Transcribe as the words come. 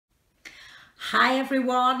Hi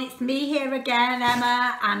everyone, it's me here again,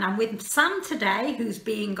 Emma, and I'm with Sam today, who's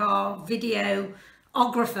being our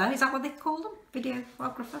videographer. Is that what they call them?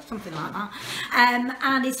 Videographer? Something like that.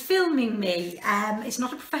 And is filming me. It's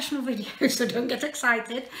not a professional video, so don't get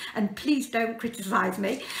excited and please don't criticise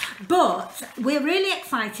me. But we're really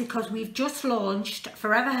excited because we've just launched,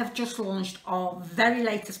 Forever have just launched our very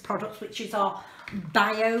latest product, which is our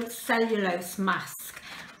Bio Cellulose mask.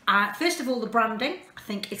 First of all, the branding, I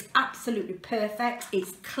think it's absolutely perfect.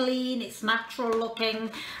 It's clean, it's natural looking,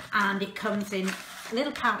 and it comes in a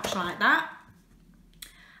little pouch like that.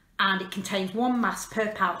 And it contains one mask per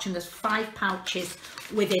pouch, and there's 5 pouches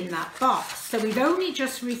within that box. So we've only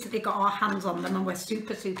just recently got our hands on them and we're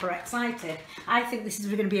super excited. I think this is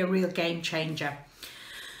going to be a real game changer.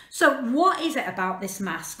 So what is it about this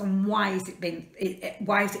mask, and why has it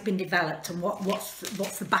been developed, and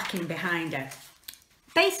what's the backing behind it?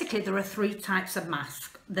 Basically, there are 3 types of masks.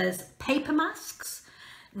 There's paper masks,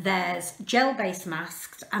 there's gel-based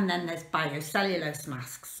masks, and then there's biocellulose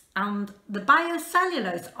masks. And the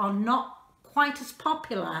biocellulose are not quite as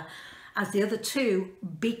popular as the other 2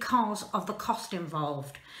 because of the cost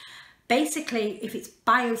involved. Basically, if it's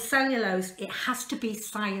biocellulose, it has to be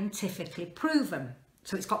scientifically proven.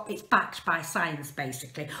 So it's backed by science,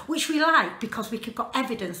 basically, which we like because we've got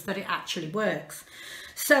evidence that it actually works.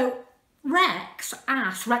 So Rex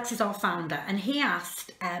is our founder, and he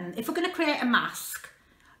asked if we're going to create a mask,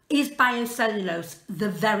 is biocellulose the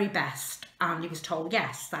very best? And he was told,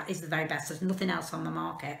 yes, that is the very best. There's nothing else on the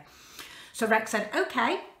market. So Rex said,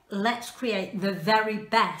 okay, let's create the very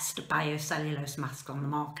best biocellulose mask on the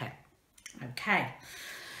market. Okay,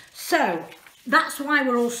 so that's why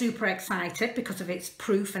we're all super excited, because of its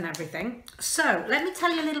proof and everything. So let me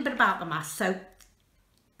tell you a little bit about the mask. So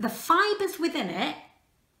the fibres within it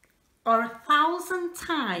are 1,000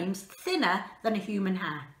 times thinner than a human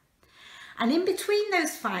hair. And in between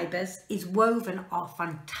those fibres is woven our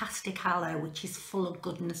fantastic aloe, which is full of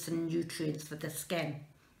goodness and nutrients for the skin.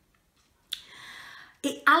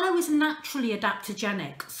 Aloe is naturally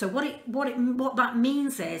adaptogenic. So what that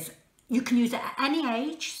means is you can use it at any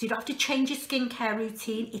age, so you don't have to change your skincare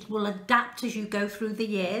routine. It will adapt as you go through the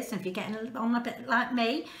years. And if you're getting on a bit like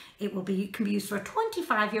me, it can be used for a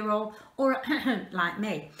 25-year-old or like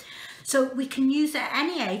me. So we can use it at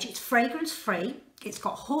any age. It's fragrance free. It's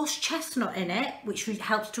got horse chestnut in it, which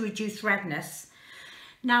helps to reduce redness.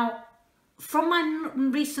 Now, from my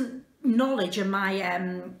recent knowledge and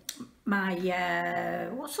my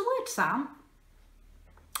what's the word, Sam?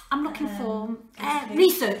 I'm looking for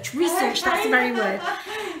research, that's the very word.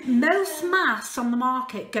 Most masks on the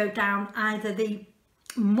market go down either the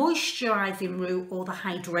moisturising route or the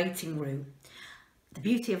hydrating route. The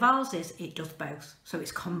beauty of ours is it does both, so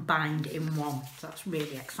it's combined in one, so that's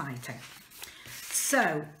really exciting.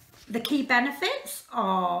 So the key benefits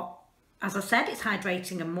are, as I said, it's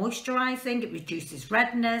hydrating and moisturising, it reduces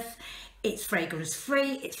redness, it's fragrance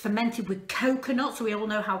free, it's fermented with coconut, so we all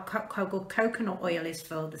know how good coconut oil is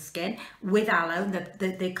for the skin, with aloe.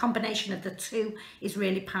 The combination of the 2 is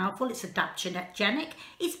really powerful. It's adaptogenic,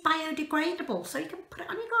 it's biodegradable, so you can put it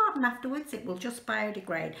on your garden afterwards, it will just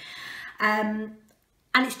biodegrade.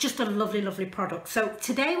 And it's just a lovely product. So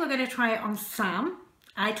today we're going to try it on Sam.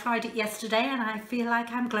 I tried it yesterday and I feel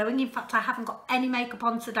like I'm glowing. In fact, I haven't got any makeup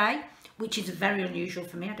on today, which is very unusual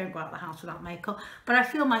for me. I don't go out of the house without makeup, but I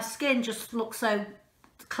feel my skin just looks so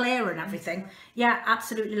clear and everything. Yeah,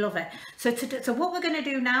 absolutely love it. So what we're going to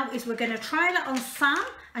do now is we're going to try it on Sam,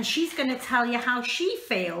 and she's going to tell you how she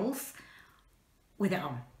feels with it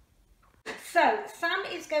on. So Sam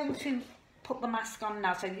is going to put the mask on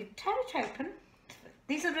now. So you tear it open.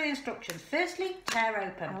 These are the instructions. Firstly, tear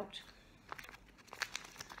open. Ouch.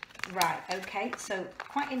 Right, okay, so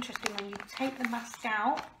quite interesting when you take the mask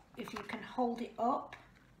out, if you can hold it up.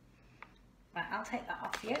 Right, I'll take that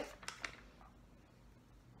off you.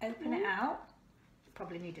 Open it out.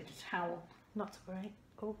 Probably needed a towel. Not to worry.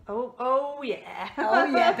 Oh yeah. Oh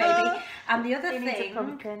yeah, baby. And the other thing. Needs a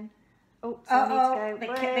pumpkin. Oh,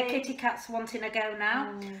 the kitty cat's wanting a go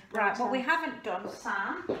now. Right, what we haven't done,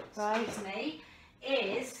 Sam, excuse me,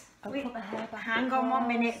 is put the hair back. Hang on 1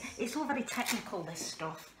 minute. It's all very technical, this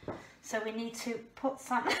stuff. So we need to put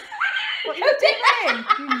some. What are you doing?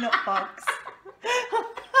 You nutbox.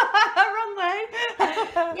 Wrong way.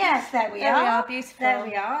 Yes, there we are. Beautiful. There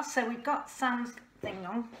we are. So we've got Sam's thing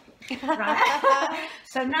on. Right.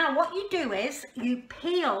 So now what you do is you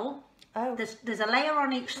peel. Oh. There's a layer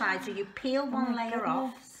on each side, so you peel one layer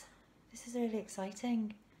off. This is really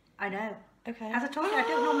exciting. I know. Okay. As I told you, I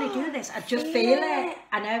don't normally do this. I just feel it.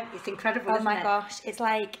 I know, it's incredible, Oh isn't my it? gosh, it's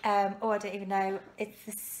like, oh, I don't even know. It's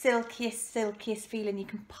the silkiest feeling you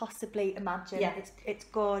can possibly imagine. Yeah. It's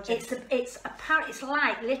gorgeous. It's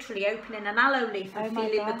like literally opening an aloe leaf and Oh my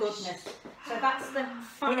feeling the gosh. goodness. So that's the It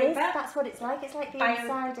fibre. is, that's what it's like. It's like the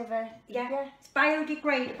inside of a... Yeah, it's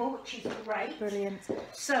biodegradable, which is great. Brilliant.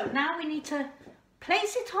 So now we need to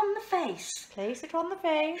place it on the face. Place it on the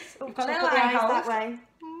face. Oh, You've got so little put the eye eyes that holes. way.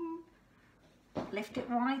 Lift it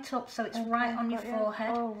right up so it's Okay, right on your got you.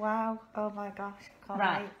 forehead. Oh wow. Oh my gosh. Can't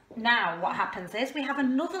Right, wait. now what happens is we have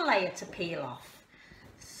another layer to peel off.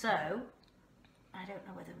 So, I don't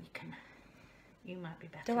know whether we can, you might be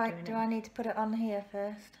better doing it. Do I need to put it on here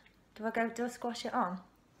first? Do I squash it on?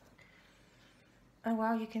 Oh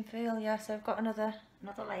wow, you can feel, yeah, so I've got another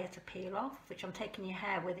Layer to peel off, which I'm taking your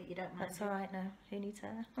hair with it, you don't mind. That's alright now. Who needs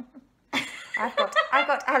hair? I've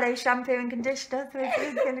got aloe shampoo and conditioner, so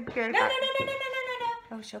it's gonna go No. back.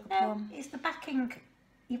 Oh, sugar plum. No, it's the backing.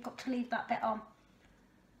 You've got to leave that bit on.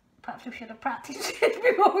 Perhaps we should have practiced it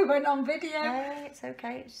before we went on video. No, it's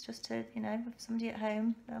okay. It's just to, you know, if somebody at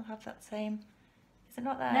home, they'll have that same. Is it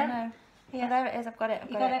not there? No. Yeah, there it is. I've got it. I've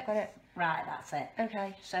got it. Right, that's it.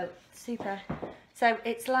 Okay. So, Super. So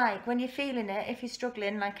it's like when you're feeling it, if you're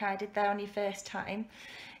struggling like I did there on your first time,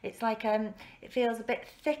 it's like it feels a bit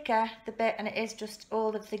thicker, the bit, and it is just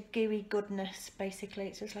all of the gooey goodness basically.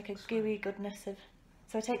 It's just like a gooey goodness of.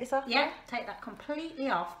 So I take this off? yeah, take that completely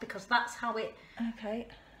off because that's how it. Okay.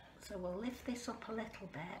 So we'll lift this up a little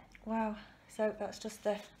bit. Wow. So that's just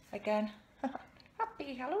the again.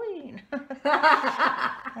 Happy Halloween.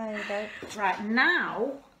 There you go. Right,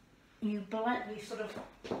 now you sort of.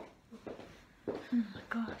 Oh my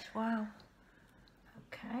gosh, wow.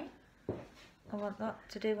 Okay. I want that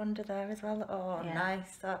to do under there as well. Oh, Yeah.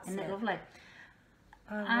 nice. That's Isn't it. it lovely?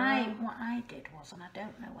 Oh, wow. What I did was, and I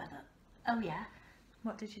don't know whether. Oh yeah,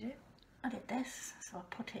 What did you do? I did this. So I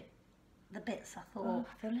put it, the bits I thought. Oh,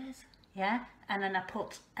 fillers. Yeah, and then I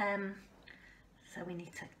put. So we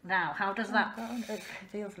need to now. How does Oh, that? God, it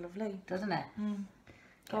feels lovely. Doesn't it?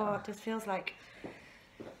 God, it just feels like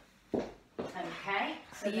Okay.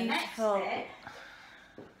 So the next Beautiful. bit.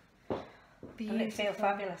 Doesn't it feel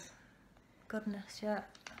fabulous? Goodness, yeah.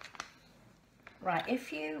 Right,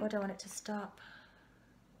 if you Oh, I don't want it to stop.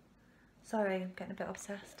 Sorry, I'm getting a bit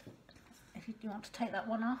obsessed. if you want to take that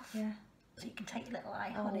one off, Yeah. so you can take your little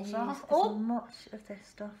eye I want to holes use off. as Oh, much of this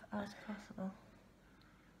stuff as possible.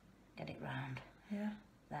 get it round Yeah.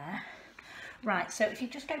 there. Right, so if you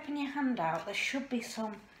just open your hand out, there should be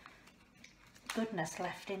some goodness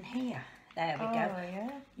left in here. There we go. Yeah.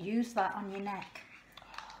 Use that on your neck.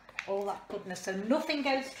 All that goodness, so nothing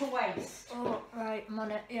goes to waste. Oh, right, I'm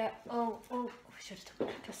on it. Yeah. Oh, I should have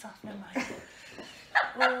took this off. Never mind.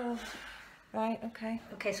 Oh, right. Okay.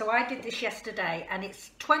 Okay, so I did this yesterday, and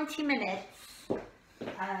it's 20 minutes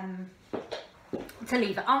to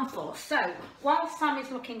leave it on for. So while Sam is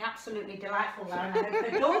looking absolutely delightful there, and I hope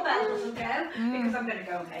her doorbell doesn't go because I'm going to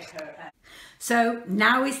go and make her. So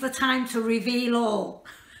now is the time to reveal all.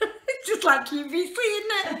 It's just like TV,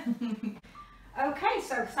 isn't it? Okay,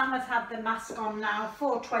 so Sam has had the mask on now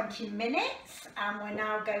for 20 minutes, and we're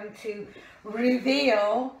now going to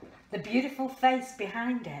reveal the beautiful face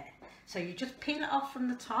behind it. So you just peel it off from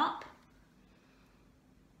the top.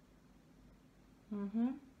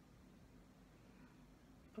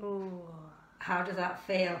 Oh, How does that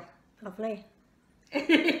feel? lovely.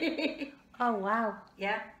 Oh, wow.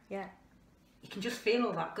 Yeah, Yeah. you can just feel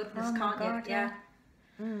all that goodness, Oh my can't God, you? yeah.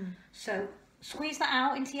 So squeeze that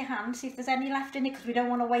out into your hand, see if there's any left in it, because we don't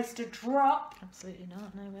want to waste a drop. Absolutely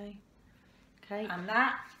not. No way. Okay. And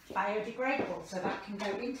that biodegradable, so that can go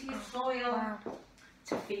into your soil. Wow.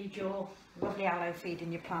 To feed your lovely aloe feed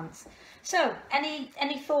in your plants. So, any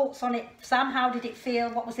thoughts on it, Sam? How did it feel?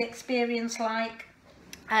 What was the experience like?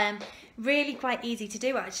 Really quite easy to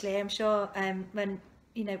do actually. I'm sure when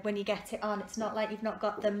you get it on, it's not like you've not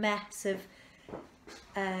got the mess of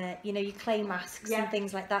your clay masks Yeah. and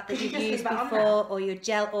things like that Could you you've just leave used that on before, or your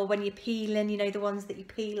gel, or when you're peeling, the ones that you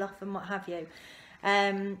peel off and what have you.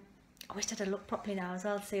 I wish I'd have looked properly now as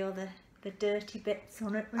well to see all the dirty bits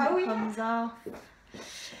on it when Oh, it yeah. comes off.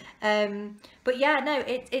 But yeah, no,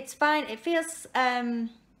 it's fine. It feels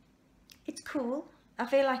it's cool. I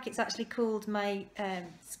feel like it's actually cooled my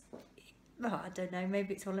I don't know,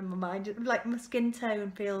 maybe it's all in my mind. Like my skin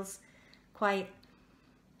tone feels quite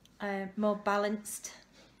more balanced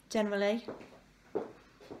generally.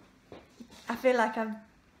 I feel like I've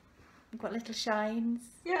got little shines.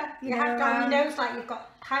 Yeah, you You have know, down your nose, like you've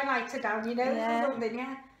got highlighter down your nose Yeah. or something,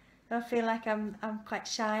 yeah. I feel like I'm quite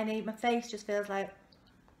shiny. My face just feels like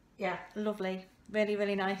Yeah. lovely. Really,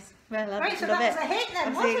 really nice. Well, I Right, so love that it. was a hit then,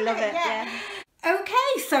 Absolutely wasn't love it? it. Yeah.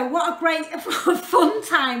 Okay, so what a great fun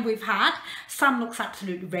time we've had. Sam looks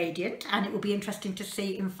absolutely radiant, and it will be interesting to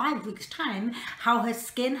see in 5 weeks' time how her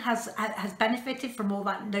skin has benefited from all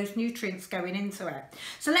those nutrients going into it.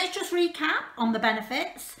 So let's just recap on the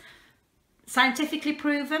benefits. Scientifically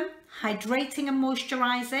proven, hydrating and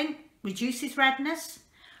moisturising, reduces redness.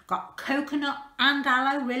 Got coconut and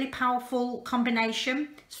aloe, really powerful combination.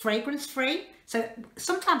 It's fragrance free. So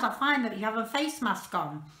sometimes I find that you have a face mask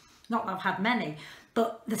on, not that I've had many,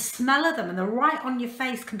 but the smell of them and the right on your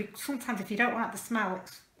face can be, sometimes if you don't like the smell,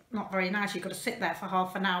 it's not very nice. You've got to sit there for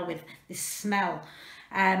half an hour with this smell.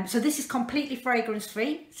 So this is completely fragrance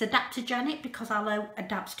free. It's adaptogenic because aloe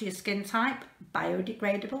adapts to your skin type.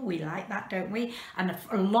 Biodegradable, we like that, don't we? And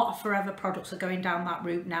a lot of forever products are going down that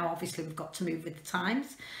route now. Obviously we've got to move with the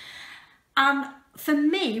times. And for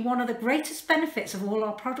me, one of the greatest benefits of all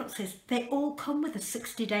our products is they all come with a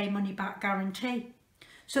 60-day money back guarantee.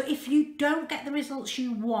 So if you don't get the results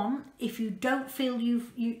you want, if you don't feel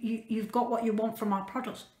you've got what you want from our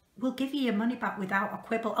products, we'll give you your money back without a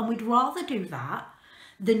quibble. And we'd rather do that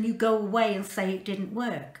than you go away and say it didn't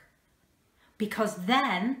work. Because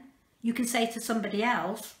then you can say to somebody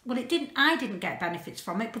else, well, I didn't get benefits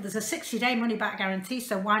from it, but there's a 60-day money back guarantee,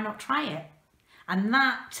 so why not try it? And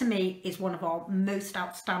that, to me, is one of our most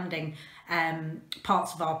outstanding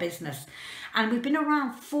parts of our business. And we've been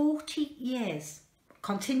around 40 years,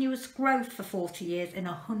 continuous growth for 40 years in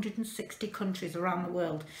 160 countries around the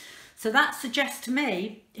world. So that suggests to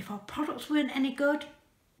me, if our products weren't any good,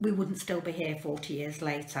 we wouldn't still be here 40 years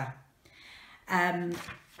later.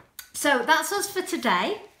 So that's us for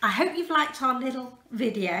today. I hope you've liked our little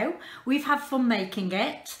video. We've had fun making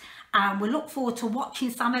it. And we look forward to watching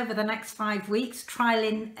Sam over the next 5 weeks,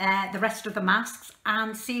 trialling the rest of the masks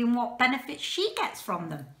and seeing what benefits she gets from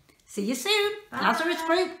them. See you soon. Bye. Lazarus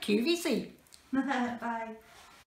Group, QVC. Bye.